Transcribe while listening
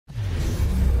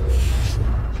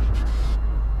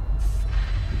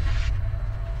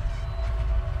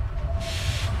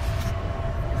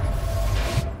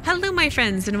Hello my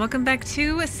friends and welcome back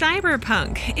to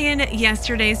Cyberpunk. In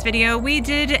yesterday's video we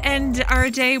did end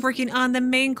our day working on the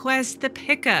main quest, the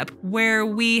pickup, where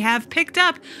we have picked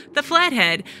up the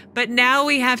Flathead, but now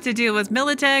we have to deal with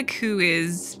Militech, who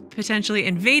is potentially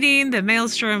invading the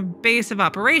Maelstrom base of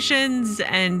operations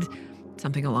and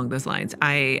something along those lines.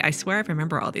 I swear I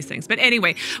remember all these things. But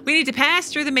anyway, we need to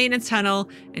pass through the maintenance tunnel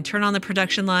and turn on the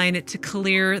production line to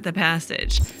clear the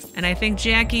passage. And I think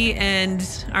Jackie and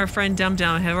our friend Dum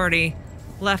Dum have already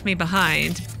left me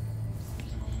behind.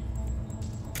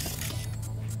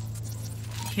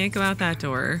 Can't go out that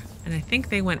door. And I think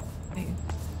they went...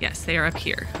 Yes, they are up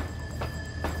here.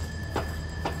 All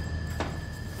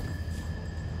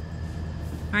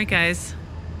right, guys.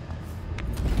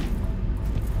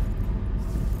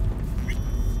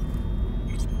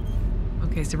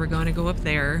 Okay, so we're going to go up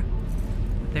there.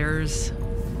 There's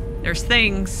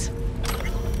things.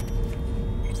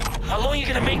 How long are you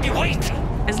gonna make me wait?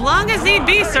 As long as need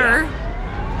be, sir.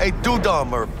 Hey, Dum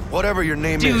Dum, or whatever your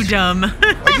name is. Dum.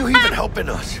 Are you even helping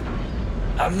us?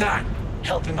 I'm not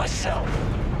helping myself.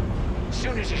 As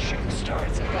soon as the shooting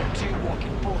starts, I got 2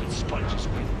 walking bullet sponges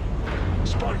with me.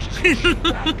 Sponges will shoot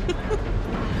back.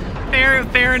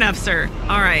 Fair enough, sir.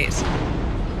 All right.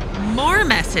 More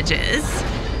messages.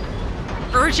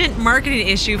 Urgent marketing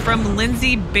issue from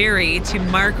Lindsay Berry to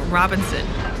Mark Robinson.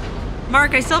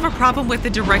 Mark, I still have a problem with the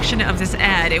direction of this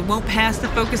ad. It won't pass the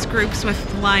focus groups with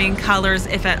flying colors,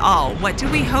 if at all. What do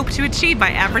we hope to achieve by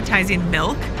advertising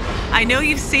milk? I know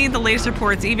you've seen the latest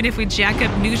reports. Even if we jack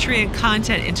up nutrient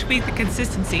content and tweak the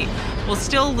consistency, we'll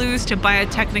still lose to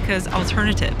Biotechnica's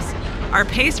alternatives. Our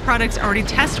paste products already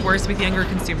test worse with younger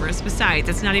consumers. Besides,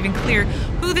 it's not even clear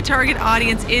who the target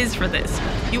audience is for this.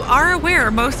 You are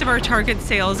aware most of our target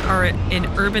sales are in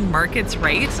urban markets,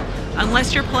 right?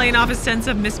 Unless you're playing off a sense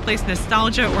of misplaced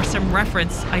nostalgia or some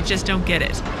reference, I just don't get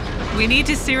it. We need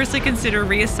to seriously consider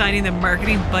reassigning the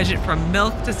marketing budget from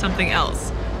milk to something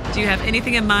else. Do you have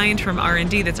anything in mind from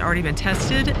R&D that's already been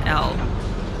tested? L.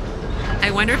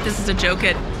 I wonder if this is a joke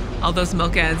at all those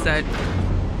milk ads that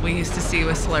we used to see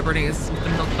with celebrities with the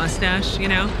milk mustache, you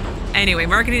know? Anyway,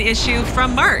 marketing issue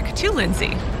from Mark to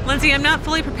Lindsay. Lindsay, I'm not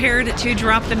fully prepared to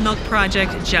drop the milk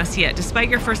project just yet. Despite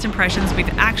your first impressions, we've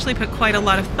actually put quite a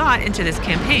lot of thought into this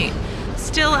campaign.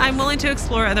 Still, I'm willing to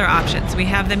explore other options. We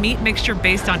have the meat mixture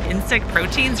based on insect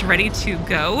proteins ready to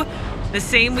go. The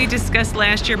same we discussed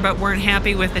last year, but weren't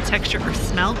happy with the texture or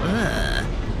smell. Ugh.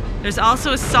 There's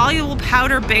also a soluble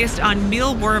powder based on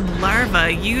mealworm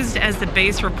larvae used as the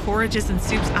base for porridges and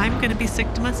soups. I'm going to be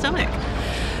sick to my stomach.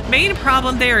 Main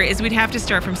problem there is we'd have to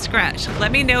start from scratch.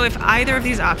 Let me know if either of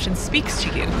these options speaks to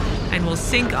you, and we'll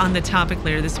sync on the topic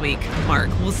later this week.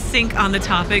 Mark, we'll sync on the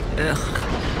topic. Ugh.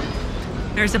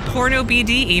 There's a porno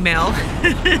BD email.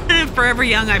 Forever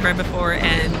Young I've read before,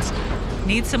 and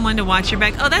need someone to watch your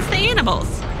back. Oh, that's the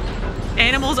animals.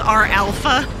 Animals are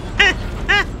alpha.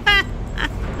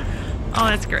 Oh,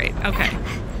 that's great. Okay.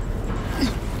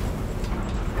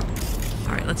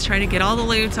 All right, let's try to get all the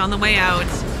loot on the way out.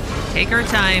 Take our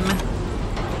time.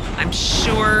 I'm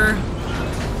sure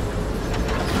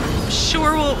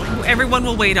everyone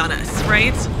will wait on us,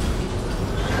 right?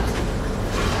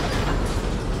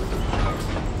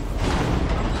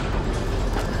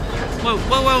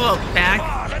 Whoa.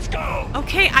 Back. Let's go.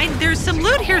 Okay, there's some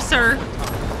loot here, sir.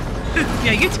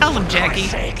 Yeah, you tell him, Jackie.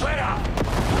 Let up.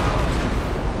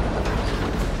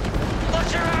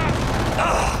 Watch your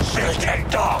ass.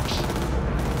 Militech dogs.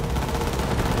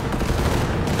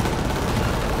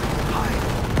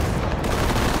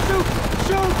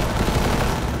 Shoot.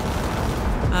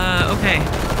 Okay.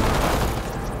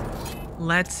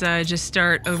 Let's just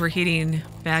start overheating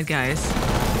bad guys.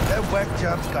 That whack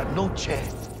job's got no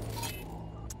chance.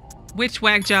 Which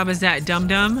whack job is that, Dum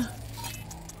Dum?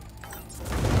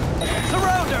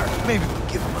 Surround her. Maybe we'll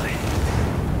give him a hand.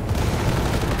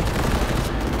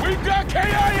 We've got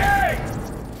KIA.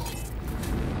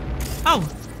 Oh,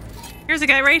 here's a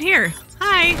guy right here.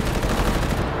 Hi.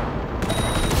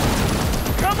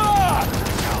 Come on.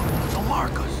 Don't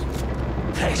mark us.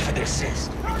 Thanks for the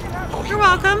assist. You're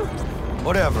welcome.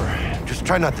 Whatever. Just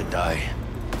try not to die.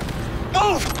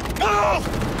 Move.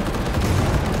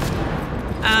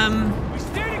 Um. We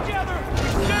stay together. We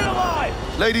stay alive.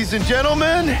 Ladies and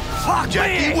gentlemen, Fuck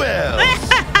Jackie me. Wells.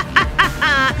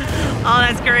 Oh,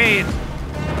 that's great.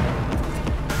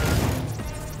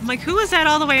 I'm like, who is that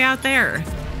all the way out there?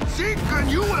 Jesika,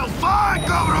 you will find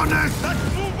governess.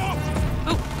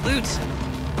 Oh, loot.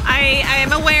 I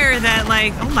am aware that,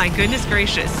 like, oh my goodness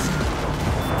gracious.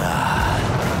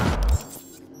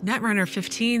 Netrunner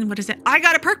 15, what is it? I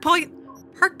got a perk point.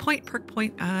 Perk point.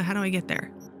 How do I get there?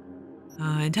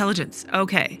 Intelligence.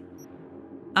 Okay.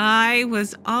 I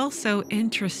was also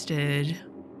interested.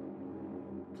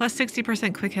 Plus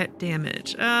 60% quick hit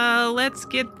damage. Let's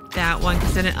get that one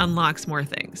because then it unlocks more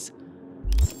things.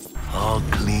 All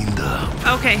cleaned up.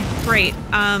 Okay, great.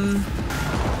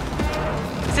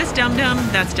 Is this Dum Dum?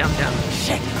 That's Dum Dum.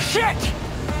 Shit! Shit!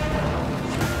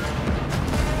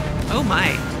 Oh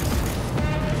my.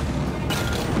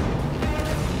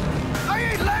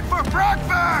 I ate lead for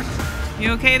breakfast!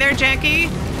 You okay there, Jackie?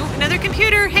 Oh, another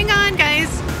computer. Hang on,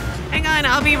 guys. Hang on,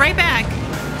 I'll be right back.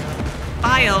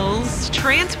 Files,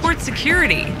 transport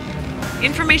security.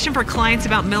 Information for clients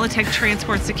about Militech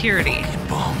transport security.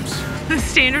 Bombs.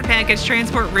 Standard package,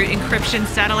 transport route encryption,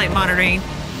 satellite monitoring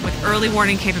with early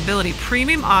warning capability.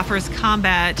 Premium offers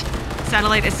combat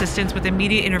satellite assistance with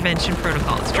immediate intervention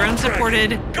protocols. Drone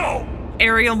supported. Go!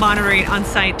 Aerial monitoring,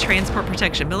 on-site transport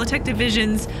protection. Militech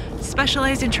divisions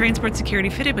specialized in transport security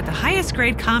fitted with the highest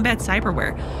grade combat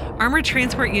cyberware. Armored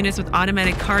transport units with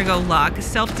automatic cargo lock,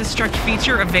 self-destruct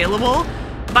feature available.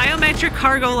 Biometric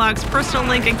cargo locks, personal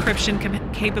link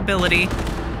encryption capability.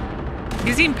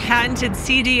 Using patented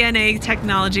cDNA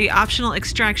technology, optional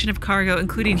extraction of cargo,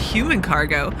 including human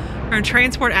cargo, from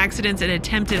transport accidents and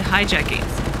attempted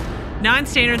hijackings.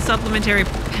 Non-standard supplementary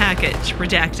package,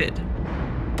 redacted.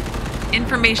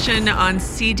 Information on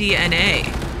cDNA.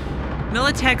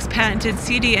 Militech's patented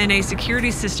cDNA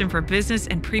security system for business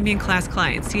and premium class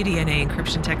clients. cDNA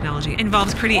encryption technology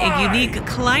involves creating a unique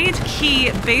client key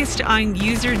based on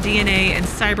user DNA and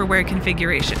cyberware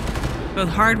configuration, both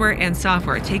hardware and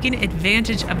software. Taking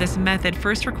advantage of this method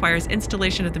first requires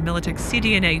installation of the Militech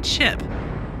cDNA chip.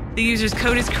 The user's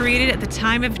code is created at the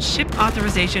time of chip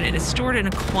authorization and is stored in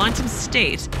a quantum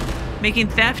state, making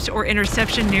theft or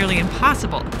interception nearly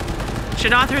impossible.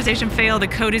 Should authorization fail, the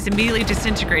code is immediately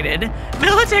disintegrated.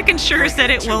 Militech ensures that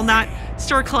it will not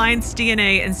store clients'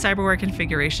 DNA and cyberware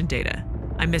configuration data.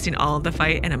 I'm missing all of the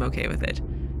fight, and I'm okay with it.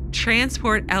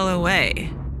 Transport LOA.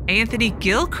 Anthony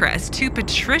Gilchrist to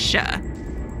Patricia.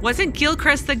 Wasn't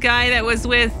Gilchrist the guy that was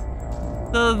with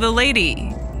the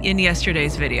lady in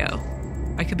yesterday's video?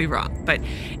 I could be wrong, but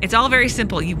it's all very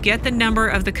simple. You get the number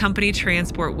of the company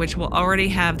transport, which will already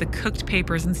have the cooked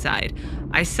papers inside.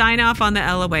 I sign off on the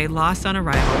LOA, lost on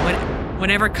arrival.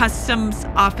 Whenever customs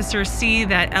officers see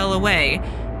that LOA,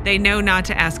 they know not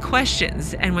to ask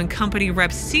questions. And when company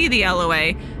reps see the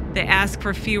LOA, they ask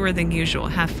for fewer than usual.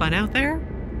 Have fun out there?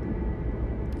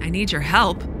 I need your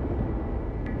help.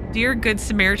 Dear Good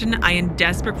Samaritan, I am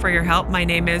desperate for your help. My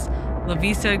name is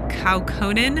Lavisa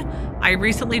Kaukonen. I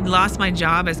recently lost my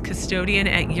job as custodian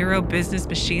at Euro Business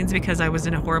Machines because I was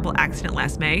in a horrible accident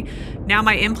last May. Now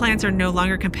my implants are no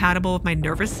longer compatible with my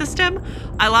nervous system.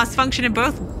 I lost function in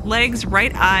both legs,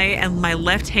 right eye, and my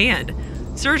left hand.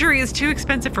 Surgery is too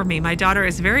expensive for me. My daughter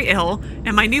is very ill,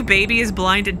 and my new baby is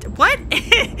blind. What?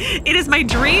 It is my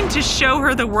dream to show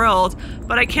her the world,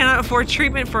 but I cannot afford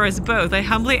treatment for us both. I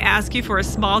humbly ask you for a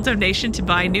small donation to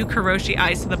buy new Karoshi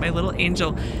eyes so that my little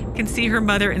angel can see her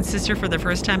mother and sister for the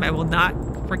first time. I will not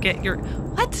forget your...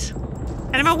 What?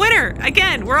 And I'm a winner.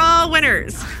 Again, we're all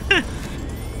winners. Did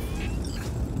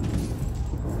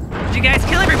you guys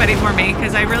kill everybody for me?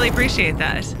 Because I really appreciate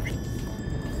that.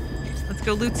 Let's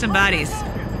go loot some bodies.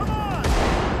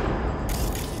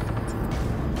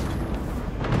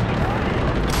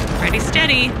 Ready,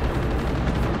 steady.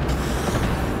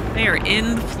 They are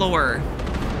in the floor.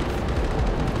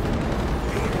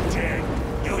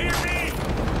 You hear me?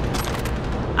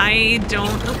 I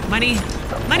don't... Oh, money.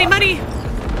 Money, money!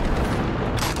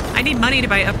 I need money to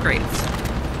buy upgrades.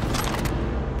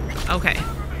 Okay.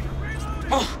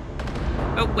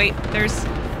 Oh, wait. There's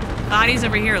bodies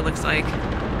over here, it looks like.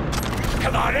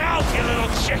 Come on out, you little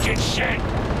chicken shit!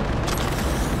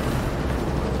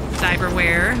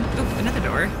 Cyberware. Oh, another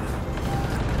door.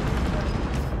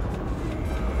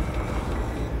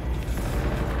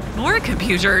 More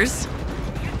computers.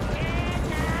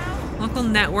 Local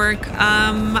network.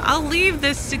 I'll leave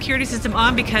this security system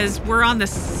on because we're on the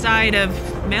side of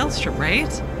Maelstrom,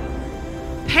 right?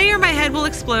 Pay or my head will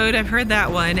explode. I've heard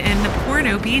that one. And the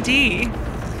porno BD.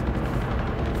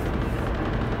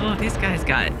 Oh, these guys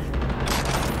got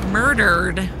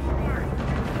murdered.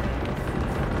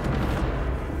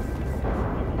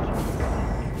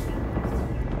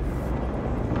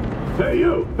 Hey,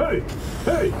 you! Hey!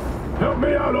 Hey! Help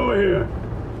me out over here!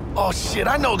 Oh shit,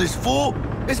 I know this fool.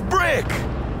 It's Brick.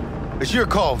 It's your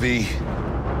call, V.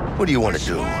 What do you want to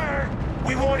do?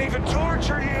 We won't even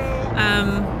torture you!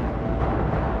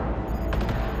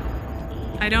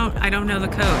 I don't know the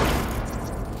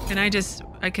code. Can I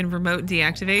can remote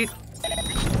deactivate?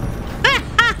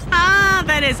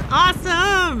 That is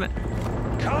awesome!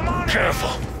 Come on!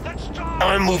 Careful. Let's talk!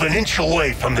 I'm moving an inch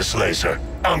away from this laser.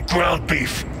 I'm ground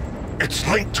beef. It's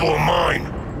linked to a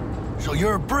mine. So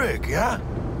you're a brick, yeah?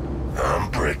 I'm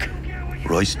brick.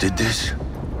 Royce did this?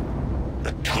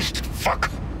 The twisted fuck.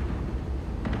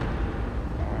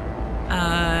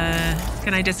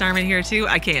 Can I disarm it here too?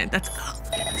 I can't. That's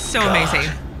so God,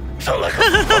 amazing. Felt like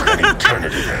a fucking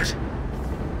eternity there.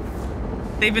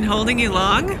 They've been holding you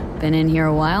long? Been in here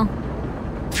a while?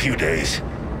 Few days.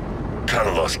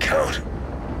 Kinda lost count.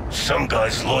 Some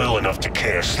guys loyal enough to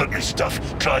care slipped me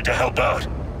stuff, tried to help out.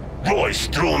 Royce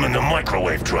threw him in the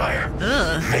microwave dryer.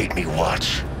 Ugh. Made me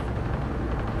watch.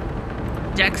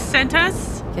 Dex sent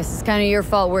us? Guess it's kind of your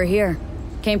fault we're here.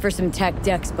 Came for some tech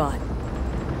Dex bot.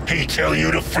 He tell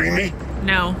you to free me?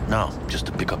 No. No, just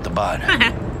to pick up the bot.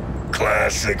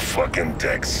 Classic fucking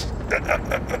Dex.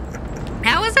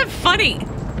 How is it funny?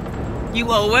 You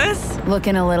owe us?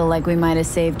 Looking a little like we might have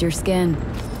saved your skin.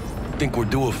 Think we're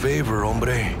due a favor,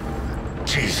 hombre.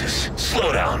 Jesus,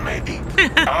 slow down maybe.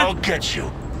 I'll get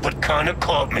you, but kinda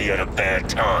caught me at a bad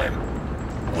time.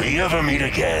 We ever meet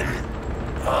again,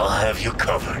 I'll have you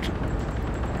covered.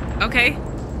 Okay.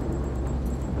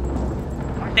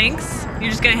 Thanks. You're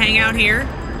just gonna hang out here?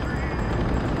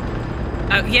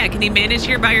 Oh, yeah, can you manage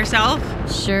here by yourself?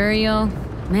 Sure you'll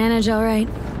manage all right?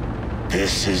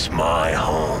 This is my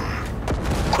home.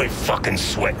 Quit fucking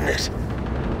sweating it.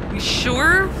 You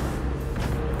sure?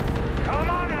 Come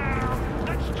on now,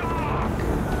 let's talk.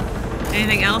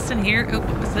 Anything else in here? Oh,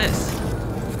 what was this?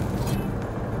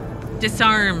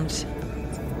 Disarmed.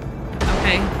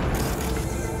 Okay.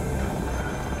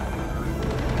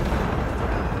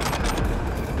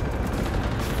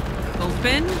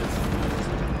 Open.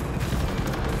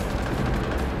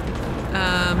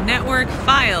 Network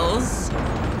files.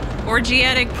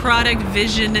 Orgiatic product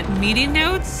vision meeting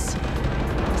notes.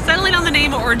 Settling on the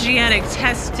name Orgiatic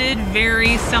tested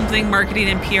very something marketing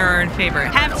and PR in favor.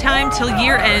 Have time till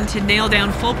year end to nail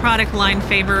down full product line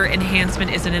favor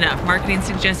enhancement isn't enough. Marketing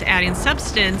suggests adding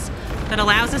substance that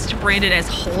allows us to brand it as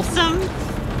wholesome.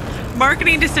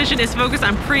 Marketing decision is focused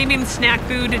on premium snack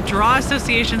food, draw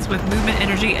associations with movement,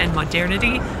 energy, and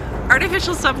modernity.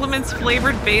 Artificial supplements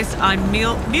flavored based on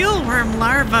mealworm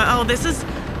larvae. Oh, this is...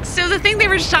 So the thing they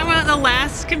were just talking about in the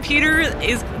last computer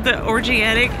is the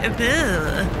Orgiatic.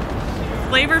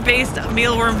 Flavor-based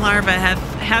mealworm larvae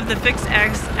have the fixed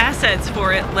assets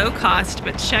for it, low cost,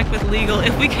 but check with legal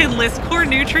if we can list core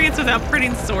nutrients without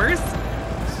printing source.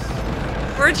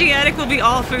 Orgiatic will be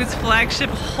all foods' flagship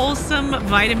wholesome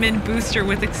vitamin booster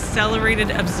with accelerated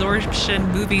absorption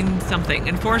moving something.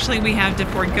 Unfortunately, we have to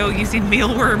forego using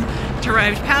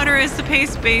mealworm-derived powder as the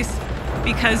paste base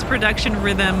because production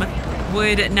rhythm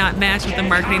would not match with the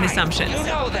marketing assumptions. You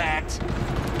know that.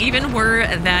 Even were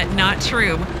that not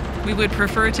true, we would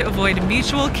prefer to avoid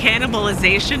mutual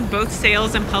cannibalization, both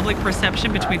sales and public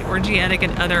perception between Orgiatic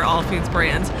and other all foods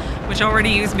brands, which already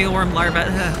use mealworm larvae.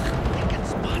 Ugh.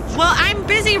 Well, I'm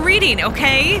busy reading,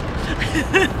 okay?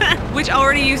 Which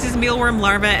already uses mealworm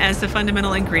larvae as the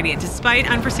fundamental ingredient. Despite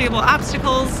unforeseeable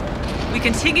obstacles, we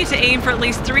continue to aim for at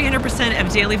least 300% of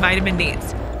daily vitamin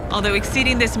needs. Although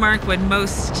exceeding this mark would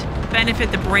most benefit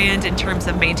the brand in terms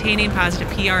of maintaining positive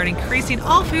PR and increasing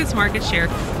all foods market share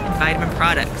in vitamin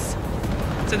products.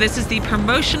 So this is the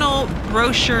promotional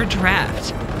brochure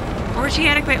draft.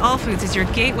 Orgiatic by All Foods is your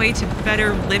gateway to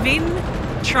better living.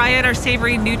 Try out our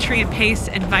savory nutrient paste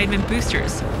and vitamin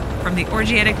boosters from the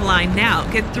Orgiatic line now.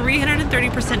 Get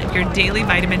 330% of your daily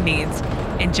vitamin needs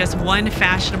in just one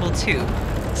fashionable tube.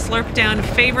 Slurp down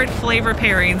favorite flavor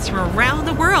pairings from around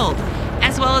the world,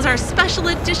 as well as our special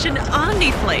edition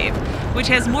Omniflave, which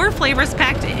has more flavors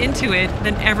packed into it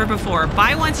than ever before.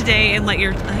 Buy one today and let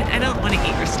your... I don't want to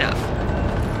eat your stuff.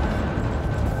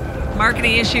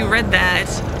 Marketing issue, read that.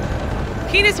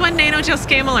 Penis 1 nanogel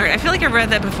scam alert. I feel like I read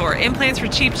that before. Implants for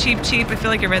cheap, cheap, cheap. I feel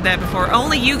like I read that before.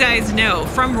 Only you guys know.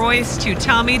 From Royce to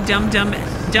Tommy, Dum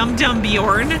Dum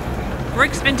Bjorn.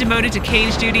 Rick's been demoted to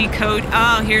cage duty. Code.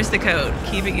 Oh, here's the code.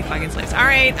 Keep it, you fucking slaves. All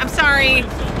right, I'm sorry.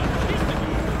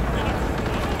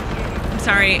 I'm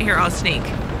sorry. Here, I'll sneak. Is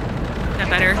that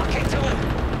better?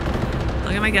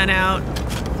 I'll get my gun out.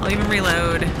 I'll even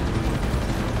reload.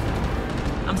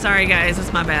 I'm sorry, guys.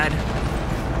 That's my bad.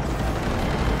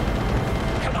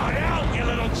 Come on out, you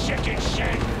little chicken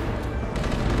shit.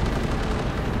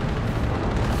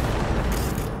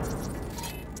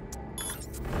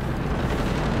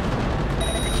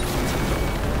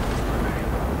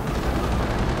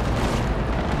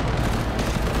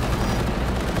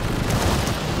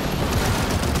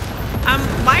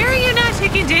 Why are you not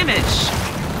taking damage?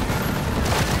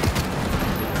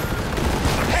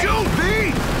 Shoot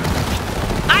me!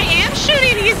 I am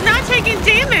shooting. He's not taking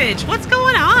damage. What's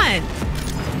going on?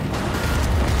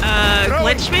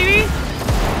 Glitch maybe?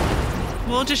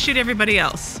 We'll just shoot everybody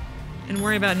else and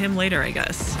worry about him later, I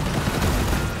guess.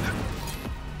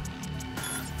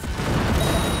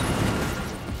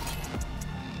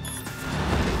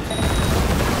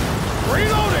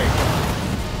 Reloading!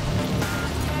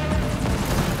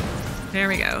 There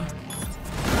we go.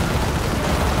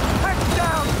 Heads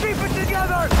down! Keep it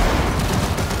together!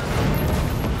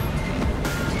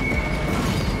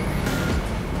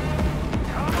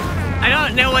 I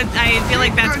don't know what, I feel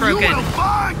like that's broken. You will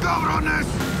find governess!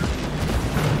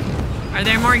 Are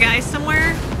there more guys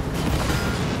somewhere?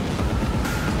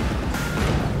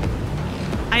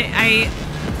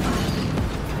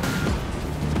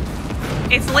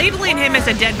 It's labeling him as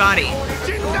a dead body.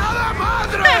 ¡Chingada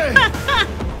madre!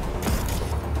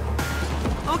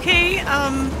 Okay,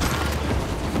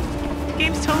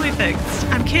 game's totally fixed.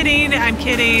 I'm kidding, I'm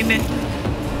kidding.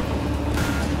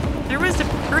 There was a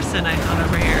person I thought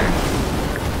over here.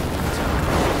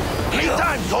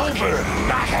 Playtime's over!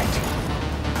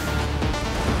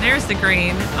 There's the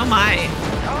green. Oh my.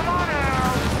 Come on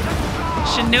now!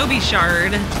 Shinobi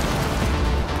shard.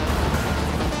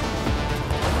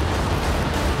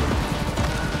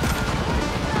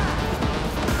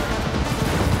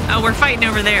 Oh, we're fighting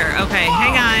over there. Okay,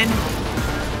 hang on.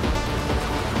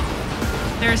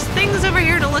 There's things over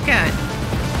here to look at.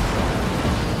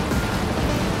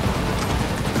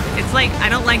 It's like, I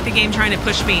don't like the game trying to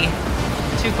push me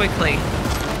too quickly.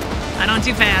 I don't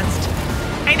too fast.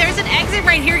 Hey, there's an exit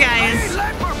right here, guys.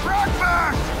 Late for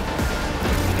breakfast!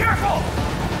 Careful!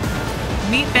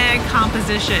 Meat bag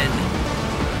composition.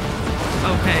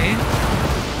 Okay.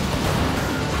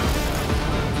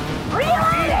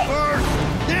 Reloading! First,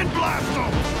 then blast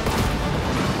them!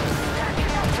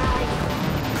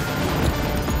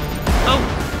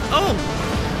 Oh,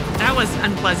 that was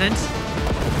unpleasant.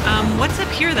 What's up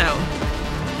here, though?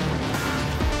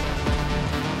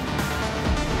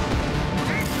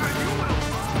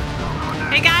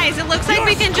 Hey, guys, it looks like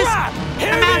we can just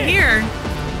come out here.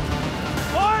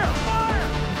 Fire! Fire!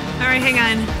 All right, hang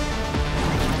on.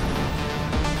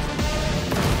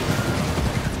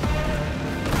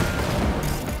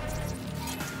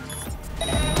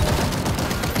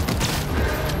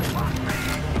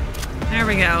 There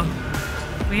we go.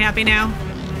 We happy now?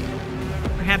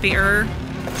 We're happier.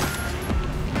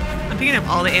 I'm picking up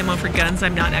all the ammo for guns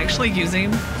I'm not actually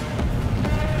using.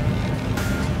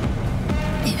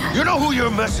 You know who you're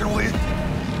messing with?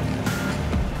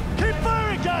 Keep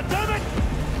firing, goddammit!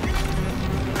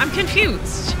 I'm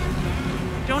confused.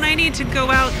 Don't I need to go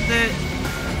out the...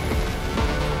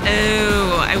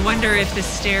 Oh, I wonder if the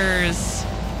stairs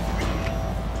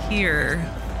here...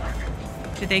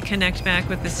 Did they connect back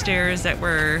with the stairs that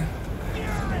were...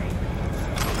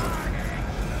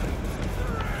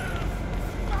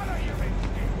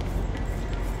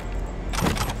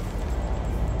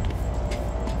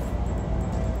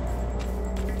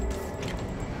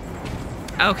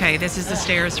 Okay, this is the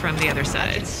stairs from the other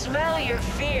side. Smell your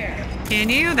fear. Can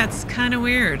you? That's kind of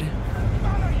weird.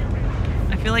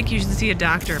 I feel like you should see a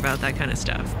doctor about that kind of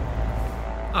stuff.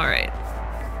 All right.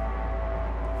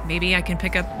 Maybe I can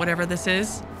pick up whatever this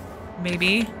is.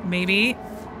 Maybe.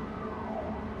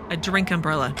 A drink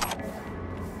umbrella.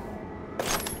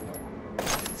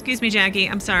 Excuse me, Jackie.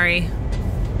 I'm sorry.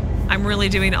 I'm really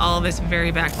doing all of this very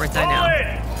backwards, I know.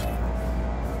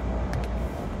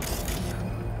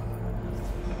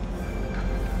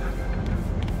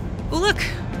 Oh, look.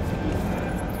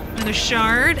 Another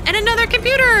shard and another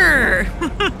computer.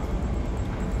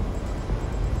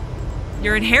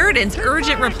 Your inheritance,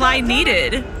 urgent reply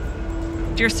needed.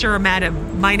 Dear sir or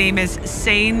madam, my name is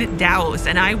Sanne Douwes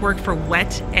and I work for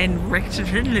Wet and Richt.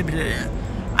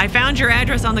 I found your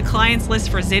address on the client's list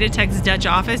for Zetatech's Dutch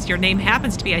office. Your name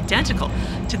happens to be identical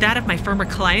to that of my former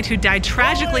client who died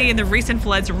tragically in the recent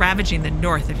floods ravaging the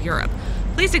north of Europe.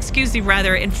 Please excuse the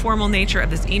rather informal nature of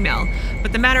this email,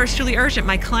 but the matter is truly urgent.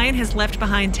 My client has left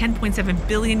behind 10.7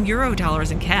 billion euro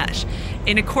in cash.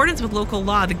 In accordance with local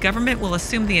law, the government will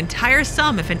assume the entire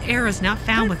sum if an heir is not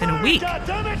found within a week.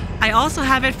 I also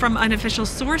have it from unofficial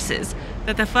sources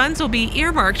that the funds will be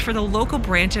earmarked for the local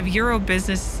branch of Euro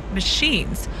Business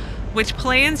Machines, which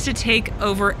plans to take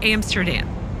over Amsterdam.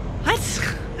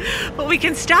 What? But we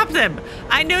can stop them.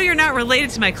 I know you're not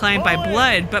related to my client by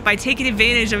blood, but by taking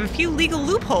advantage of a few legal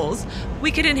loopholes,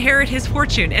 we could inherit his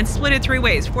fortune and split it 3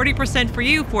 ways. 40% for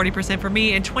you, 40% for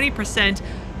me, and 20%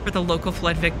 for the local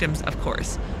flood victims, of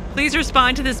course. Please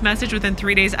respond to this message within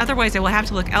 3 days, otherwise I will have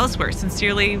to look elsewhere.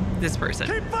 Sincerely, this person.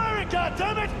 Keep firing,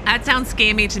 goddammit! That sounds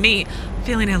scammy to me.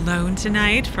 Feeling alone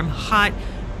tonight from Hot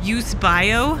Use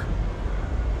Bio.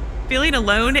 Feeling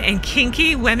alone and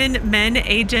kinky, women, men,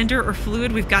 agender, or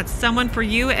fluid, we've got someone for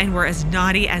you, and we're as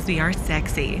naughty as we are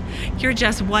sexy. You're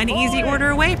just one easy order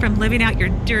away from living out your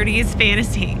dirtiest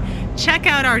fantasy. Check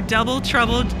out our double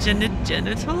trouble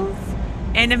genitals.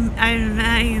 And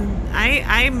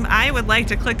I would like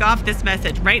to click off this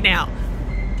message right now.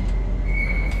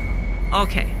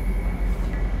 Okay.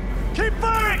 Keep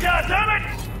firing,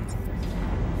 goddammit!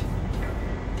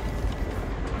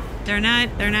 They're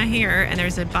not here, and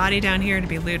there's a body down here to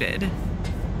be looted.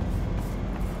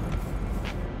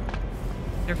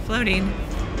 They're floating.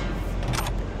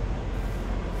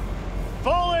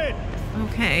 Fall in!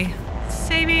 Okay.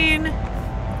 Saving.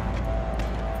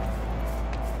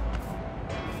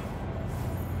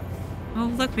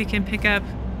 Oh, look, we can pick up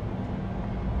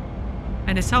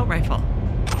an assault rifle.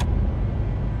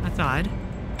 That's odd.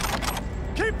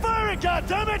 Keep firing,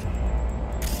 goddammit!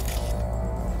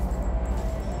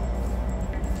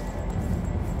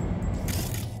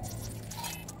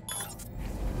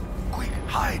 Quick,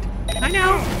 hide. I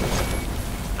know.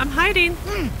 I'm hiding.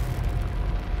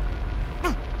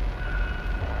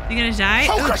 You gonna die?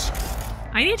 Focus! Ooh.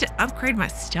 I need to upgrade my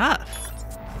stuff.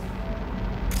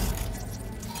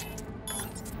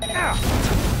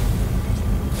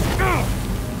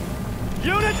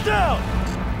 Units down!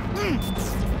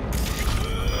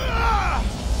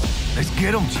 Let's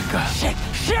get him, Chica.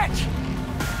 Shit!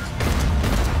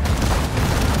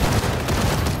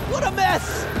 What a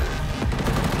mess!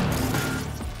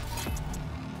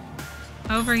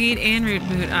 Overheat and root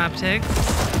boot optics.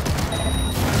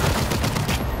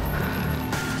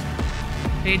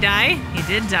 Did he die? He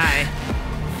did die.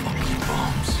 Fucking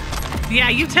bombs. Yeah,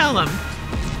 you tell him.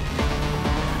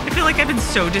 I feel like I've been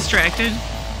so distracted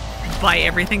by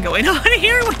everything going on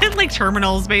here with like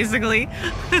terminals, basically.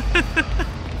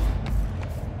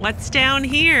 What's down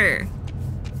here?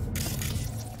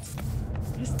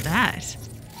 What is that?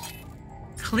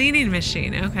 Cleaning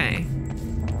machine. Okay.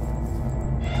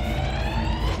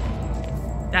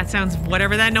 That sounds,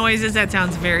 whatever that noise is, that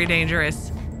sounds very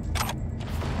dangerous.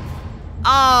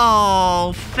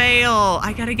 Oh, fail.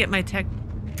 I gotta get my tech.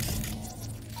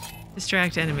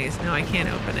 Distract enemies. No, I can't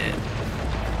open it.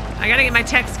 I gotta get my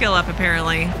tech skill up,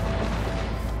 apparently.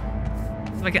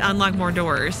 So I can unlock more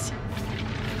doors.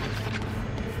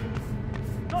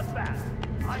 Not bad.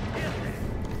 I get it.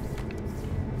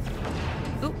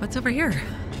 Oh, what's over here?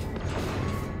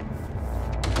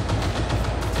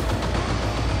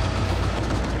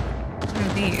 What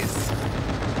are these?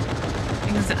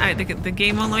 Things the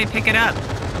game won't let me pick it up.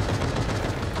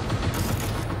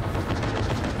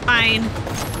 Fine.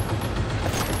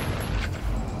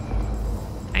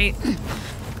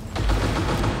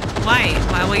 Why?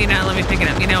 Why will you not let me pick it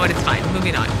up? You know what? It's fine.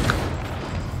 Moving on.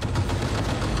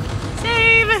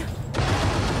 Save!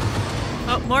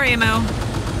 Oh, more ammo.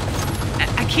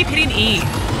 I keep hitting E.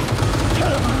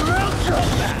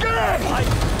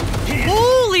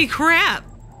 Holy crap!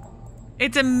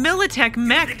 It's a Militech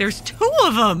mech. There's 2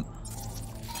 of them.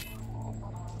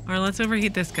 All right, let's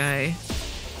overheat this guy.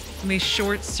 Let me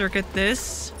short circuit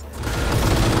this.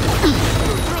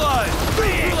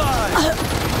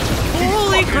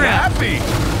 Holy crap! Happy.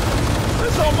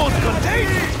 It's almost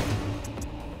contagious.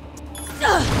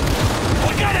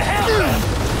 We gotta help them!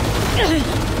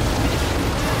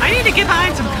 I need to get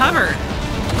behind some cover.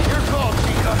 Your call,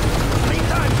 Chica.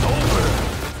 Playtime's over.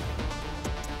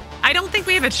 I don't think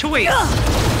we have a choice.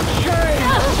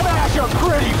 Smash a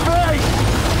pretty face!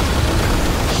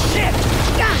 Shit!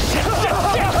 Shit!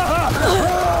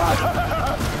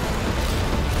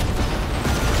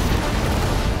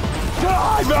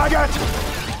 Die, maggot!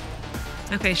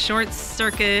 Okay, short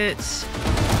circuit.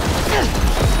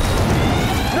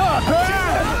 Not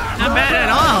bad! Not bad at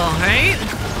all, right?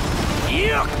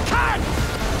 You can't!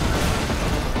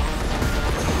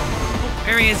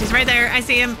 There he is. He's right there. I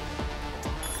see him.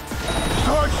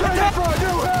 Start training for a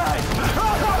new head!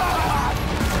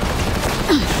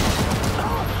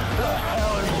 The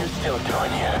hell are you still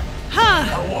doing here?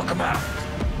 Huh. I'll walk him out.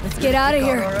 Let's get out of Got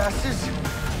here. our asses?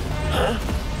 Huh?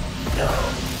 No.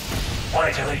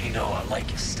 Wanted to let you know I like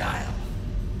your style.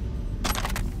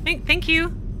 Thank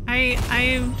you. I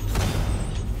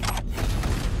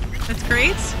That's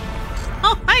great.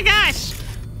 Oh my gosh.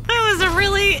 That was a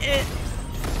really...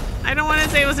 I don't want to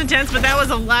say it was intense, but that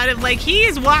was a lot of... Like, he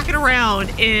is walking around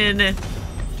in a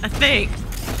thing.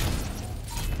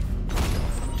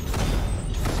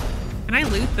 Can I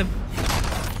loot the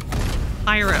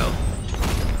pyro?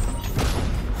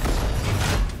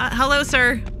 Hello,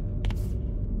 sir.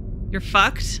 You're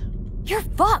fucked? You're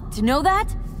fucked, you know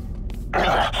that?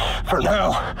 For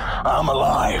now, I'm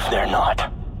alive. They're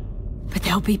not. But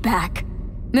they'll be back.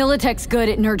 Militech's good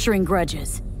at nurturing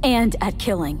grudges. And at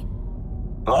killing.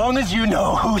 Long as you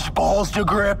know whose balls to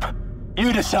grip,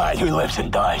 you decide who lives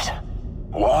and dies.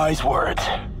 Wise words.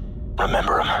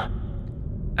 Remember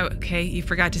them. Okay, you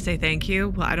forgot to say thank you.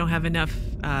 Well, I don't have enough,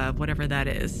 whatever that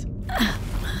is.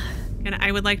 And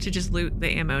I would like to just loot the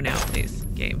ammo now, please.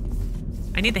 Game.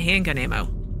 I need the handgun ammo.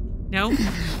 No?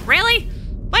 Really?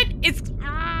 What? It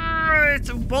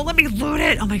won't let me loot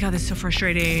it. Oh my god, that's so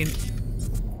frustrating.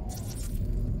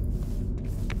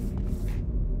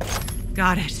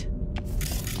 Got it.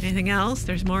 Anything else?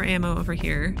 There's more ammo over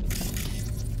here.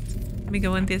 Let me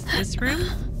go in this room.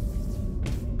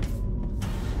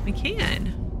 We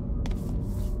can.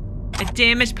 A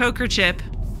damaged poker chip.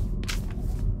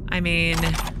 I mean,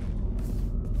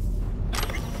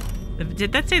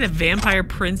 did that say the vampire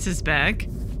prince is back?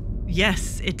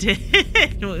 Yes, it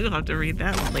did. We'll have to read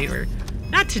that later.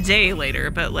 Not today,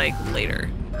 later, but like later.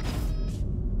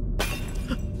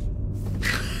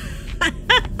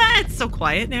 It's so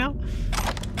quiet now.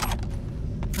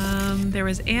 There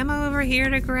was ammo over here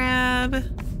to grab.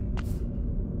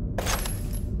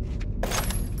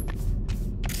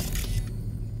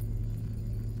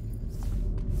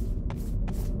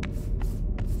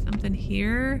 Something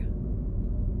here.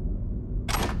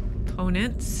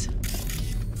 Components.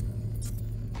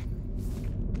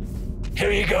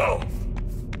 Here you go.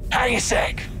 Hang a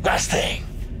sec. Last thing.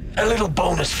 A little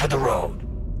bonus for the road.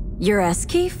 Your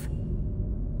Eskeef?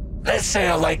 Let's say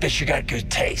I like that you got good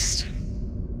taste.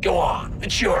 Go on,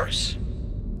 it's yours.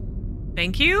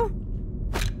 Thank you?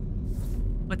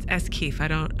 What's Eskeef? I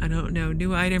don't know.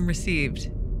 New item received.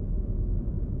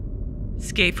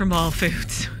 Escape from all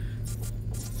foods.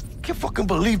 Can't fucking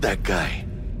believe that guy.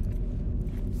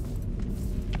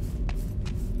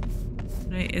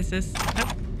 Right, is this...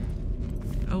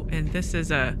 Oh, and this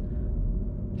is a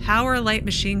power light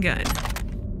machine gun.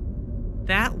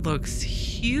 That looks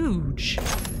huge.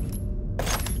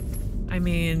 I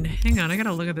mean, hang on, I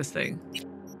gotta look at this thing.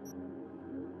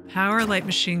 Power light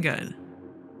machine gun.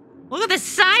 Look at the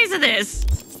size of this!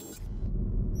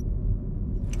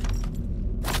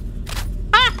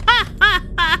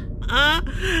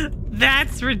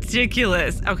 That's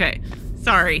ridiculous. Okay,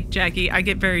 sorry, Jackie. I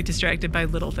get very distracted by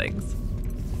little things.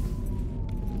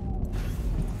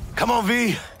 Come on,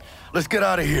 V. Let's get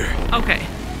out of here. Okay.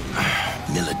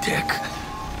 Militech.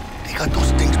 They got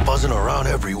those things buzzing around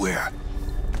everywhere.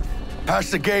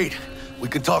 Past the gate. We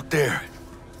can talk there.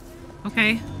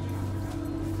 Okay.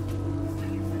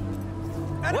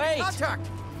 Wait! Contact.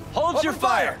 Hold your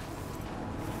fire!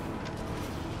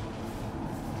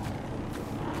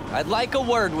 I'd like a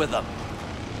word with them.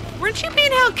 Weren't you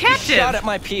being held captive? He shot at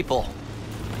my people.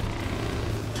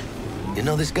 You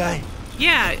know this guy?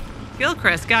 Yeah,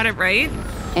 Gilchrist got it right.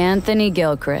 Anthony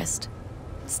Gilchrist.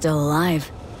 Still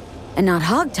alive. And not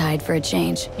hogtied for a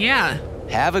change. Yeah.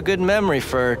 Have a good memory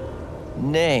for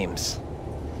names.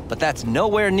 But that's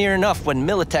nowhere near enough when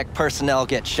Militech personnel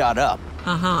get shot up.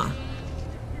 Uh-huh.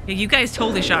 Yeah, you guys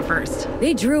totally shot first.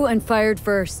 They drew and fired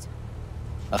first.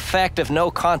 A fact of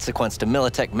no consequence to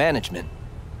Militech management.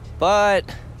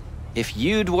 But if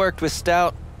you'd worked with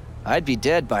Stout, I'd be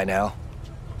dead by now.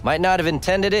 Might not have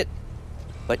intended it,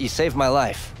 but you saved my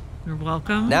life. You're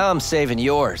welcome. Now I'm saving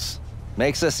yours.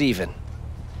 Makes us even.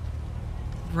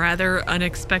 Rather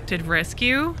unexpected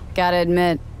rescue. Gotta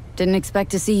admit, didn't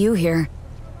expect to see you here.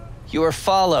 You were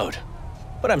followed,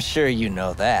 but I'm sure you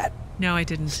know that. No, I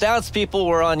didn't. Stout's people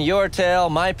were on your tail,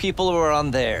 my people were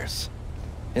on theirs.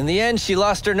 In the end, she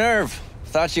lost her nerve.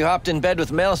 Thought you hopped in bed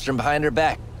with Maelstrom behind her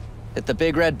back. Hit the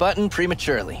big red button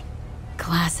prematurely.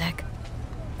 Classic.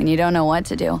 When you don't know what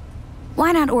to do,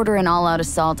 why not order an all-out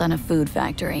assault on a food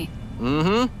factory?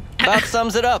 Mm-hmm. About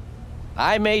sums it up.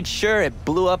 I made sure it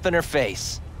blew up in her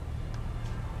face.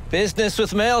 Business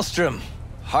with Maelstrom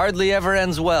hardly ever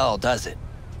ends well, does it?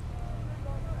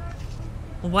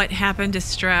 What happened to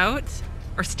Stout?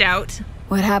 Or Stout?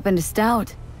 What happened to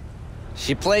Stout?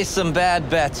 She placed some bad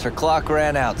bets. Her clock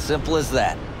ran out. Simple as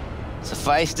that.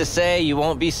 Suffice to say, you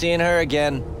won't be seeing her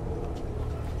again.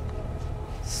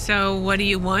 So, what do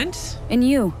you want? And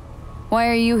you? Why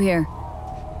are you here?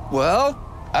 Well,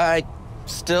 I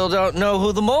still don't know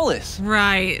who the mole is.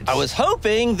 Right. I was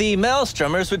hoping the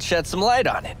Maelstromers would shed some light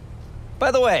on it.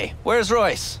 By the way, where's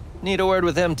Royce? Need a word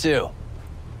with him, too.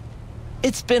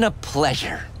 It's been a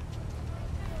pleasure.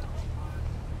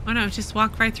 Oh no, just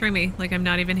walk right through me like I'm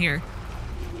not even here.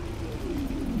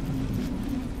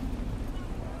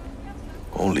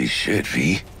 Holy shit,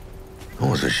 V. I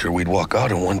wasn't sure we'd walk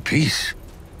out in one piece.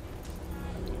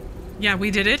 Yeah, we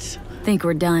did it. Think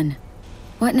we're done.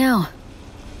 What now?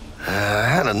 I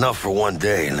had enough for one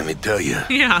day, let me tell you.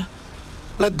 Yeah.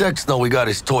 Let Dex know we got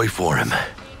his toy for him.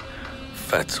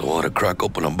 Fatso ought to crack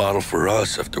open a bottle for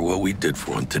us after what we did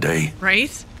for him today. Right?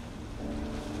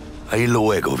 Ahí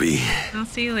luego, V. I'll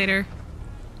see you later.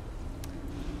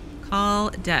 Call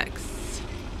Dex.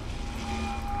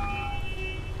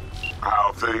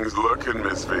 How things looking,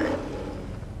 Miss V?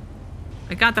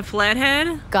 I got the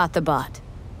flathead. Got the bot.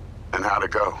 And how'd it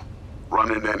go?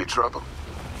 Run into any trouble?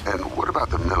 And what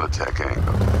about the Militech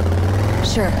angle?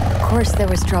 Sure, of course there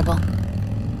was trouble.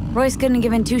 Royce couldn't have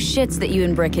given two shits that you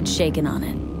and Brick had shaken on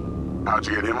it. How'd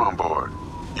you get him on board?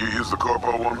 You used the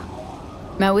corpo woman?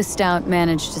 Met with Stout,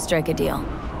 managed to strike a deal.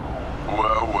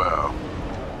 Well, well.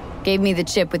 Gave me the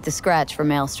chip with the scratch for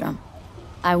Maelstrom.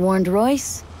 I warned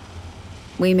Royce.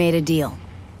 We made a deal.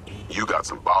 You got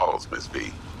some balls, Miss V.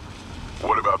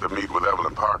 What about the meet with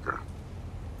Evelyn Parker?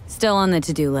 Still on the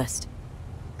to-do list.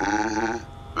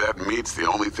 Mm-hmm. That meet's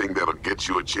the only thing that'll get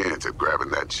you a chance at grabbing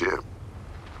that chip.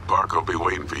 Parker will be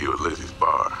waiting for you at Lizzie's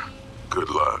bar. Good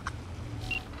luck.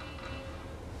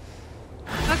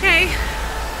 Okay.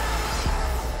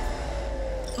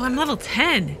 Oh, I'm level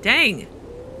 10. Dang.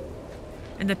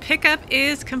 And the pickup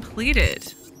is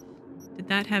completed. Did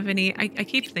that have any... I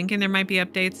keep thinking there might be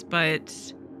updates, but...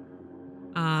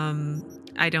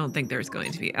 I don't think there's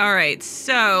going to be. All right,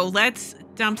 so let's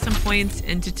dump some points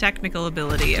into technical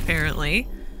ability, apparently.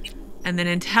 And then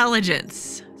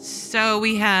intelligence. So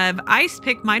we have Ice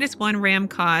Pick -1 RAM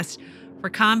cost for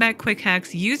combat quick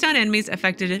hacks used on enemies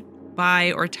affected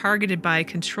by or targeted by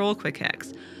control quick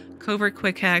hacks, covert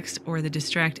quick hacks, or the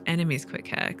distract enemies quick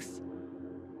hacks.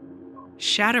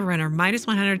 Shadowrunner,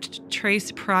 -100 to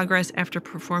trace progress after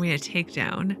performing a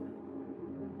takedown.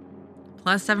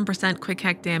 Plus 7% quick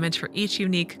hack damage for each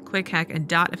unique quick hack and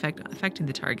dot effect affecting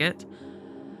the target.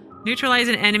 Neutralize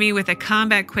an enemy with a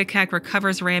combat quick hack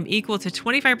recovers RAM equal to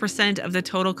 25% of the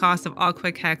total cost of all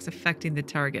quick hacks affecting the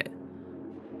target.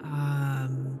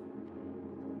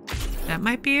 That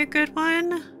might be a good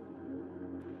one.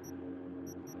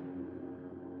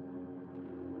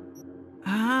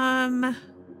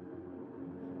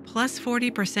 Plus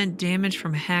 40% damage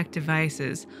from hacked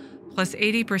devices. Plus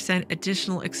 80%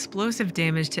 additional explosive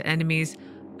damage to enemies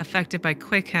affected by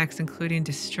quick hacks, including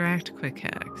distract quick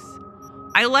hacks.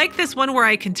 I like this one where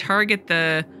I can target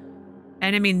the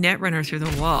enemy netrunner through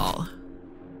the wall.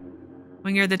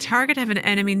 When you're the target of an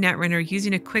enemy netrunner,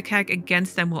 using a quick hack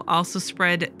against them will also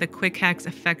spread the quick hack's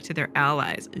effect to their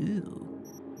allies. Ooh.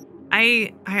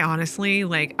 I honestly,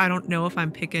 like, I don't know if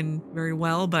I'm picking very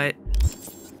well, but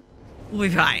we'll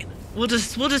be fine. We'll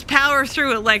just power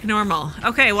through it like normal.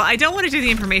 Okay, well, I don't want to do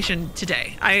the information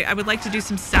today. I would like to do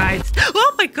some sides.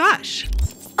 Oh my gosh.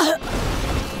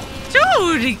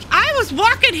 Dude, I was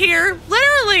walking here,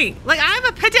 literally. Like, I'm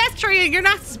a pedestrian. You're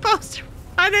not supposed to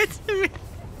run into me.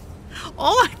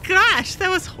 Oh my gosh, that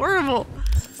was horrible.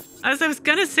 As I was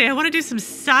gonna say, I want to do some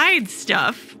side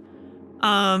stuff.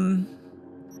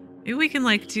 Maybe we can,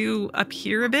 like, do up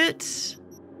here a bit.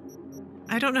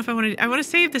 I don't know if I want to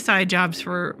save the side jobs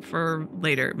for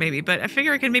later, maybe, but I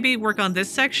figure I can maybe work on this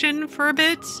section for a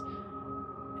bit.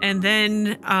 And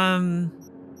then,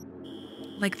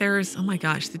 like, there's, oh my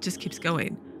gosh, that just keeps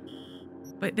going.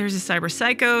 But there's a cyber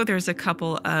psycho, there's a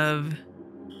couple of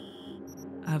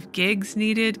gigs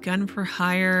needed, gun for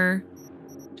hire.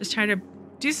 Just try to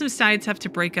do some side stuff to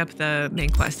break up the main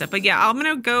quest stuff. But yeah, I'm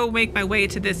gonna go make my way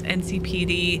to this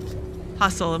NCPD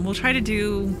hustle, and we'll try to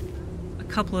do a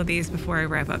couple of these before I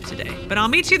wrap up today. But I'll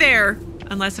meet you there,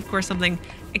 unless, of course, something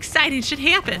exciting should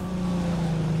happen.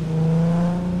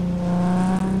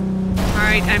 All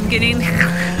right, I'm getting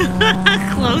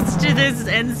close to this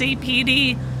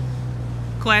NCPD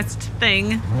quest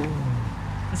thing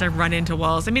as I run into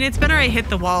walls. I mean, it's better I hit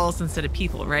the walls instead of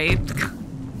people, right?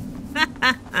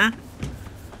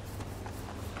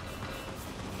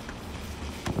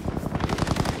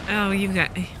 Oh, you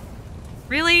got...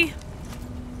 Really?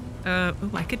 Oh,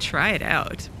 I could try it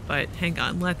out, but hang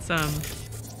on. Let's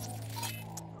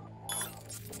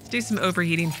do some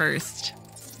overheating first.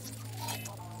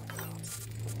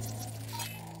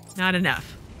 Not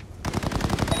enough.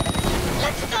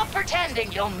 Let's stop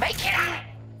pretending you'll make it.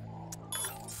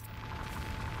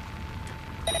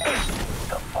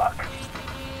 The fuck?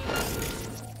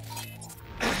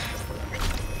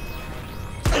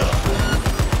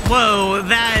 Whoa,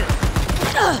 that...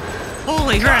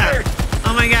 Holy crap.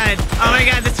 Oh my god. Oh my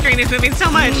god, the screen is moving so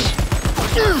much.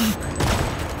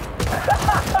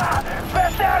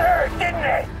 Bet that hurt, didn't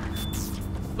it?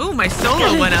 Ooh, my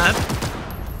solo went up.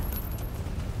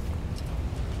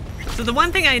 So the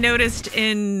one thing I noticed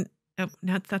in... Oh,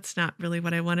 that's not really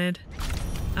what I wanted.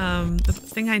 The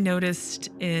thing I noticed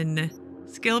in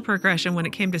skill progression when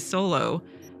it came to solo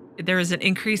There is an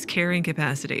increased carrying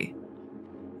capacity.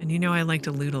 And you know I like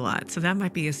to loot a lot, so that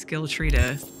might be a skill tree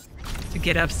to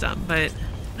get up some, but...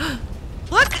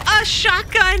 Look! A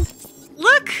shotgun!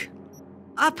 Look!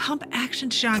 A pump action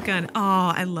shotgun.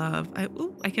 Oh, I love...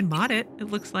 Ooh, I can mod it,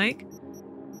 it looks like.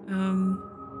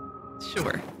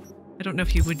 Sure. I don't know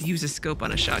if you would use a scope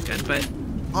on a shotgun, but...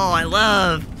 Oh, I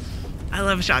love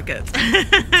shotguns.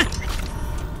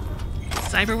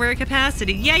 Cyberware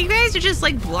capacity. Yeah, you guys are just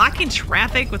like blocking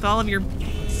traffic with all of your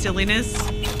silliness.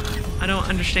 I don't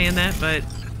understand that, but...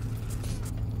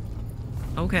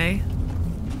 Okay.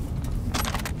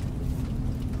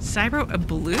 Cyber...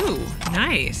 blue.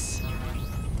 Nice.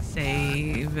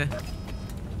 Save.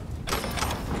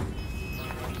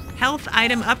 Health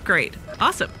item upgrade.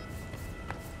 Awesome.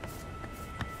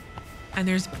 And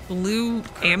there's blue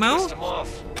ammo?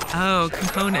 Oh,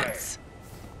 components.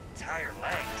 Tire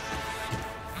legs.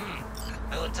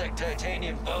 Militech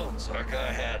titanium bones our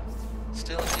guy had.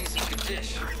 Still in decent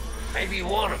condition. Maybe you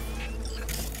want them.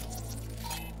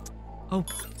 Oh,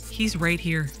 he's right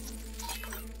here.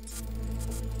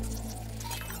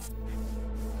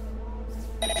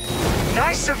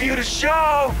 Nice of you to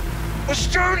show! We're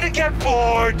starting to get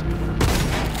bored!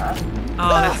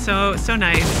 Oh, that's so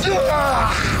nice.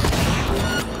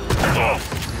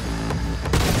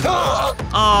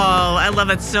 Oh, I love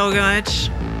it so much.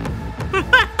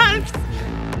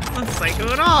 Not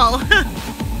psycho at all.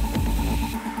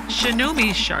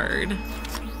 Shinobi shard.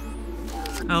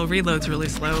 Oh, reload's really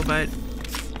slow, but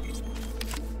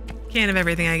can't have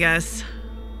everything, I guess.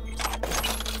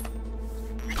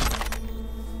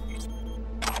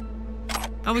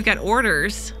 Oh, we got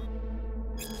orders.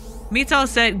 Meat's all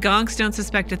set. Gonks don't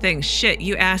suspect a thing. Shit,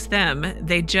 you asked them.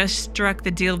 They just struck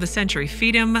the deal of the century.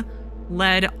 Feed them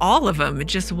lead, all of them.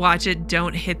 Just watch it.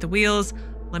 Don't hit the wheels.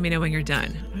 Let me know when you're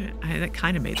done. That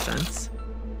kind of made sense.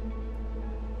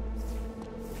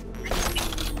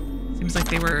 Seems like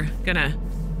they were gonna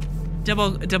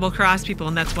double cross people,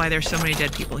 and that's why there's so many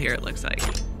dead people here, it looks like.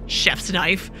 Chef's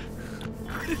knife.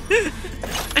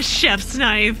 A chef's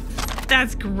knife.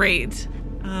 That's great.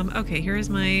 Okay, here is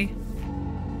my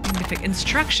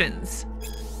instructions.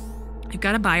 You've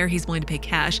got a buyer. He's willing to pay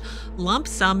cash. Lump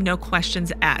sum, no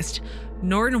questions asked.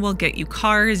 Norton will get you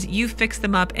cars. You fix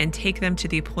them up and take them to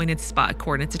the appointed spot.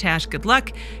 Coordinates attached. Good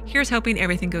luck. Here's hoping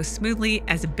everything goes smoothly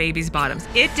as a baby's bottoms.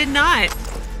 It did not.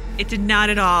 It did not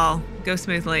at all go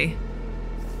smoothly.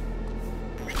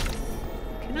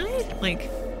 Can I, like,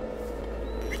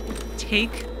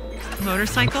 take a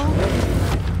motorcycle?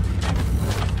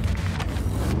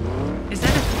 Is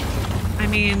that a... I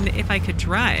mean, if I could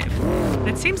drive.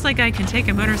 It seems like I can take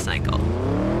a motorcycle.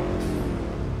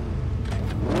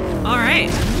 All right.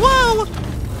 Whoa!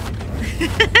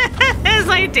 As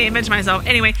I damage myself.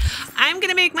 Anyway, I'm going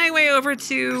to make my way over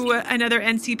to another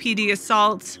NCPD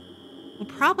assault. We'll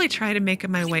probably try to make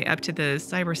my way up to the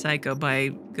Cyber Psycho by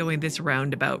going this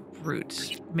roundabout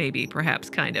route. Maybe, perhaps,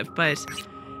 kind of. But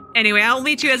anyway, I'll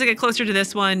meet you as I get closer to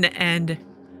this one, and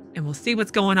we'll see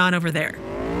what's going on over there.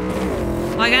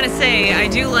 Well, I gotta say, I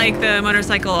do like the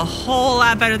motorcycle a whole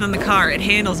lot better than the car. It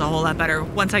handles a whole lot better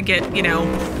once I get, you know,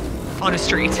 on a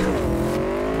street.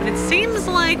 But it seems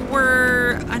like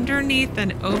we're underneath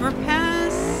an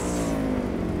overpass.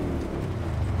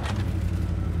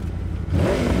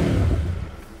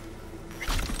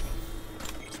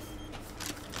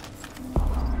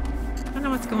 I don't know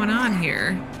what's going on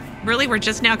here. Really, we're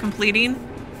just now completing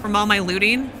from all my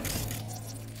looting?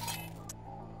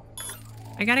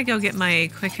 I gotta go get my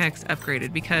quick hacks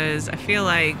upgraded because I feel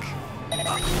like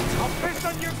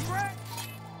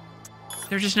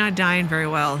they're just not dying very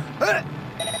well.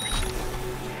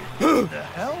 Who the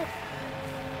hell?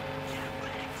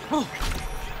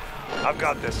 I've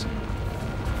got this.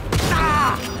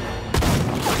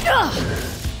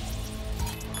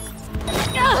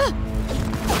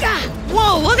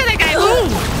 Whoa, look at that guy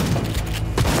move!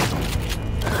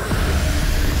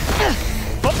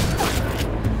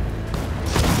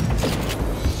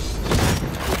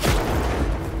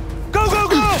 Go, go,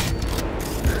 go!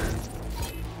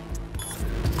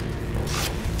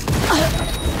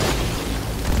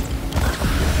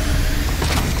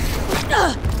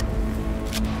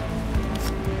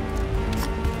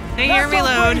 Hey, your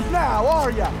reload. Now,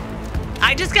 are ya?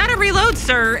 I just gotta reload,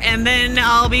 sir, and then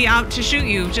I'll be out to shoot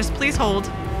you. Just please hold.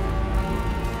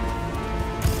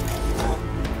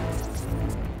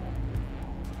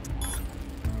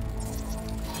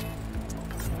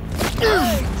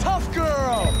 Hey, tough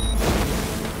girl!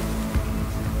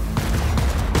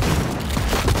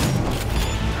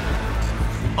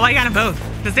 Oh, I got them both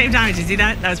at the same time. Did you see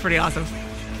that? That was pretty awesome.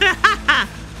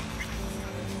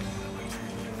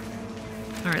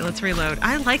 All right, let's reload.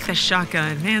 I like the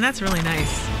shotgun. Man, that's really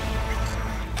nice.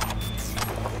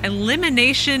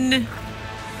 Elimination.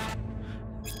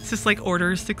 It's just like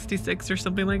order 66 or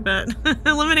something like that.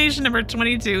 Elimination number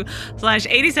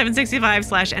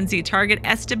 22/8765/NC. Target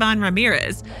Esteban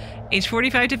Ramirez. Age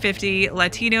 45 to 50.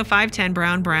 Latino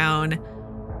 5'10", brown.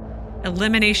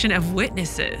 Elimination of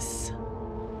witnesses.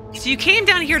 So you came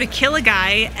down here to kill a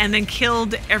guy and then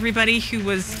killed everybody who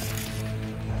was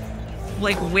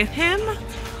like with him?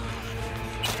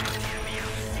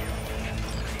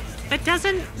 That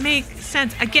doesn't make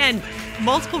sense. Again,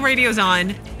 multiple radios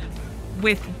on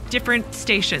with different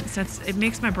stations. It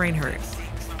makes my brain hurt.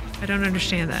 I don't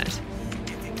understand that.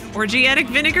 Orgiatic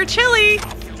vinegar chili.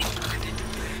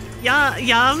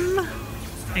 Yum.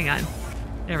 Hang on.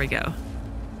 There we go.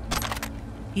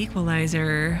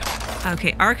 Equalizer.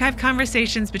 Okay, archive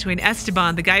conversations between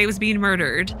Esteban, the guy who was being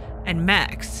murdered, and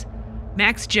Max.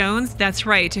 Max Jones? That's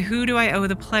right. To who do I owe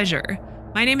the pleasure?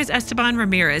 My name is Esteban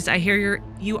Ramirez. I hear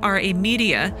you are a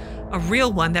media, a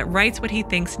real one that writes what he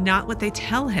thinks, not what they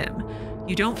tell him.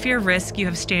 You don't fear risk. You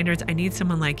have standards. I need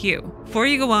someone like you. Before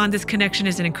you go on, this connection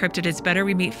isn't encrypted. It's better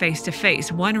we meet face to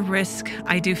face. One risk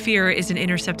I do fear is an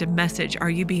intercepted message. Are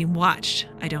you being watched?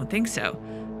 I don't think so.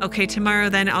 Okay, tomorrow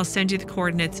then. I'll send you the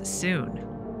coordinates soon.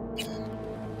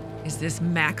 Is this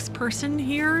Max person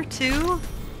here too?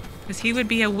 Because he would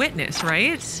be a witness,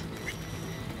 right?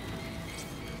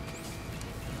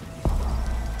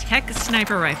 Tech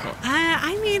sniper rifle.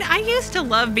 I mean, I used to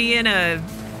love being a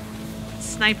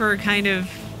sniper, kind of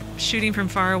shooting from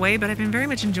far away, but I've been very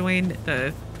much enjoying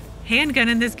the handgun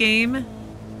in this game,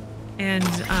 and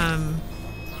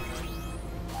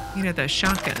you know, the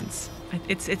shotguns.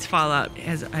 It's Fallout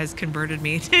has converted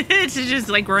me to just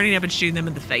like running up and shooting them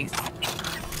in the face.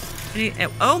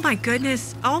 Oh my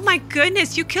goodness! Oh my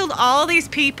goodness! You killed all these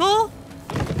people?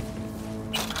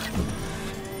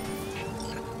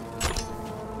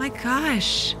 My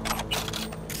gosh!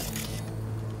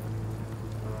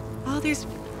 All these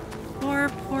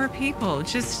poor people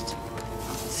just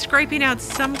scraping out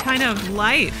some kind of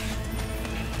life.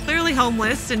 Clearly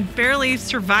homeless and barely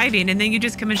surviving, and then you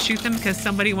just come and shoot them because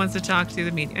somebody wants to talk to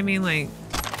the media. I mean, like...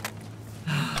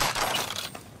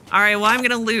 All right, well, I'm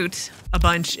gonna loot a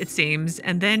bunch, it seems,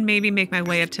 and then maybe make my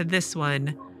way up to this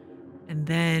one. And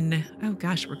then... Oh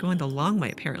gosh, we're going the long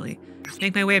way, apparently.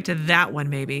 Make my way up to that one,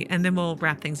 maybe, and then we'll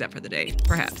wrap things up for the day,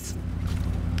 perhaps.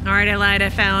 All right, I lied. I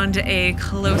found a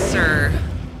closer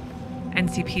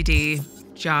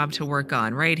NCPD job to work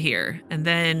on right here. And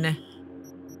then...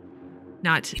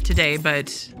 Not today,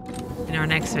 but in our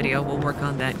next video, we'll work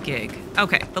on that gig.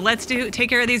 Okay, but let's take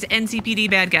care of these NCPD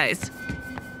bad guys.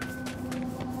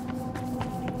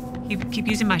 Keep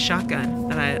using my shotgun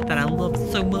that I love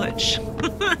so much.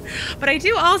 But I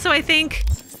do also, I think,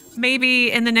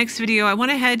 maybe in the next video, I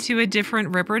want to head to a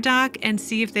different Ripper dock and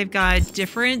see if they've got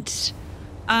different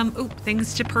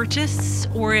things to purchase,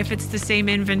 or if it's the same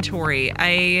inventory.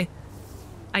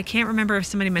 I can't remember if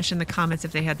somebody mentioned in the comments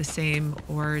if they had the same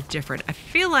or different. I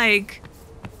feel like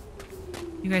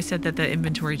you guys said that the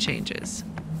inventory changes,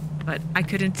 but I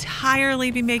could entirely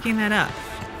be making that up.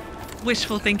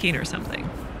 Wishful thinking or something.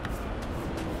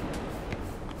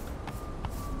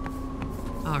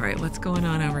 All right, what's going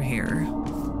on over here?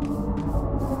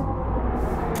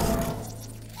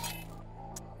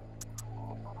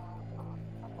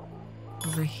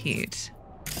 Overheat.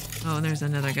 Oh, and there's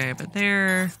another guy up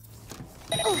there.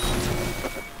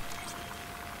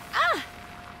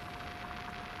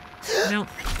 No.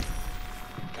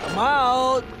 Come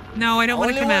out. No, I don't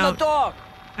want to come out. Talk.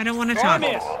 I don't want to talk.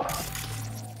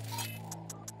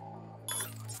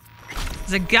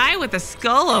 There's a guy with a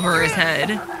skull over his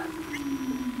head.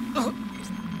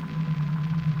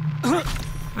 All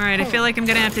right, I feel like I'm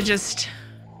gonna have to just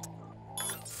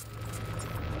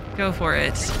go for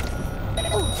it.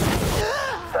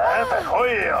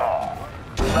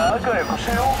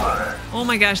 Oh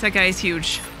my gosh, that guy is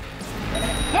huge.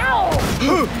 Yo!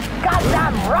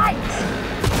 Goddamn right!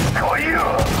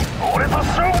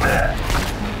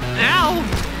 Ow!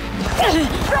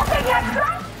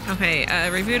 Okay,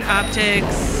 reviewed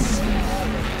optics.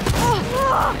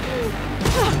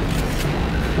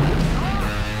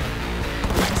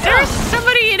 Is there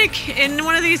somebody in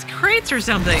one of these crates or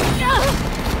something?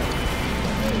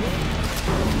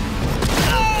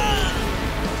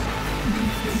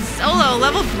 Solo,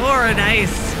 level 4,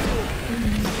 nice.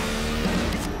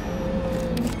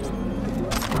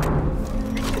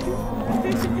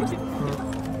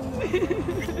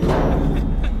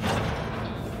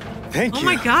 Thank you. Oh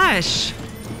my gosh.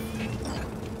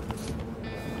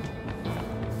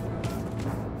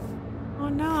 Oh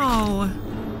no.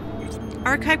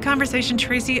 Our Archive conversation,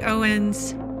 Tracy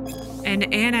Owens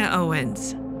and Anna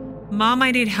Owens. Mom, I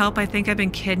need help. I think I've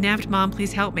been kidnapped. Mom,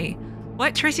 please help me.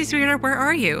 What? Tracy, sweetheart, where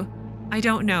are you? I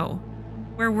don't know.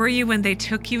 Where were you when they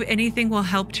took you? Anything will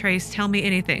help, Trace. Tell me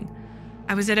anything.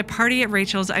 I was at a party at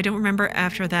Rachel's. I don't remember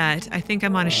after that. I think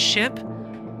I'm on a ship.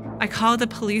 I called the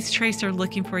police. Trace, they're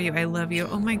looking for you. I love you.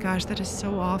 Oh my gosh, that is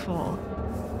so awful.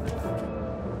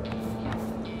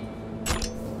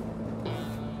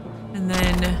 And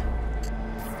then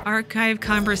archive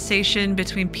conversation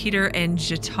between Peter and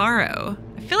Jotaro.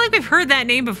 I feel like we've heard that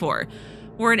name before.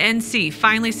 We're at NC,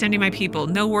 finally sending my people.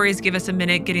 No worries, give us a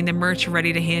minute, getting the merch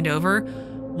ready to hand over.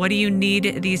 What do you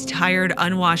need these tired,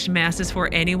 unwashed masses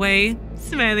for anyway?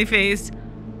 Smiley face.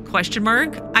 Question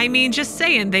mark? I mean, just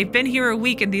saying, they've been here a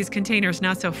week and these containers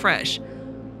not so fresh.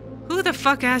 Who the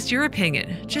fuck asked your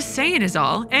opinion? Just saying is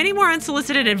all. Any more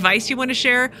unsolicited advice you want to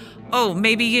share? Oh,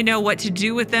 maybe you know what to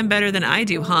do with them better than I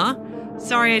do, huh?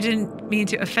 Sorry, I didn't mean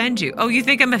to offend you. Oh, you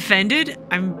think I'm offended?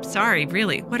 I'm sorry,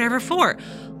 really. Whatever for.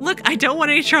 Look, I don't want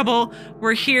any trouble.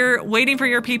 We're here waiting for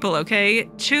your people, okay?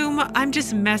 Choom, I'm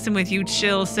just messing with you.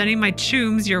 Chill, sending my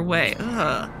chooms your way.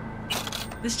 Ugh.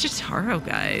 This Jotaro,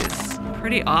 guys.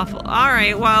 Pretty awful. All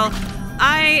right, well,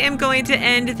 I am going to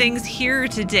end things here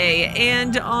today.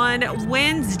 And on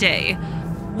Wednesday,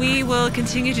 we will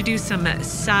continue to do some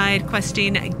side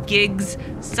questing gigs,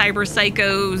 cyber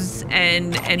psychos,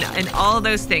 and all of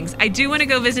those things. I do want to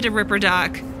go visit a Ripper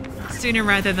Doc sooner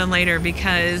rather than later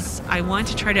because I want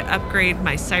to try to upgrade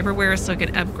my cyberware so I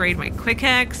can upgrade my quick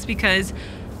hacks because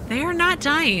they are not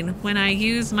dying when I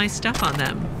use my stuff on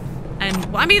them.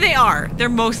 And well, I mean, they are. They're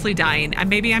mostly dying. And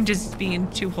maybe I'm just being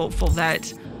too hopeful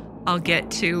that I'll get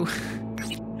to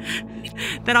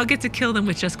kill them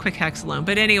with just quick hacks alone.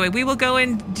 But anyway, we will go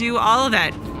and do all of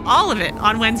that. All of it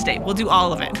on Wednesday. We'll do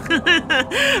all of it.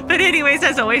 But anyways,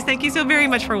 as always, thank you so very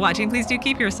much for watching. Please do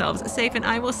keep yourselves safe, and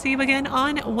I will see you again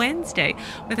on Wednesday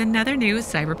with another new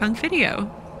Cyberpunk video.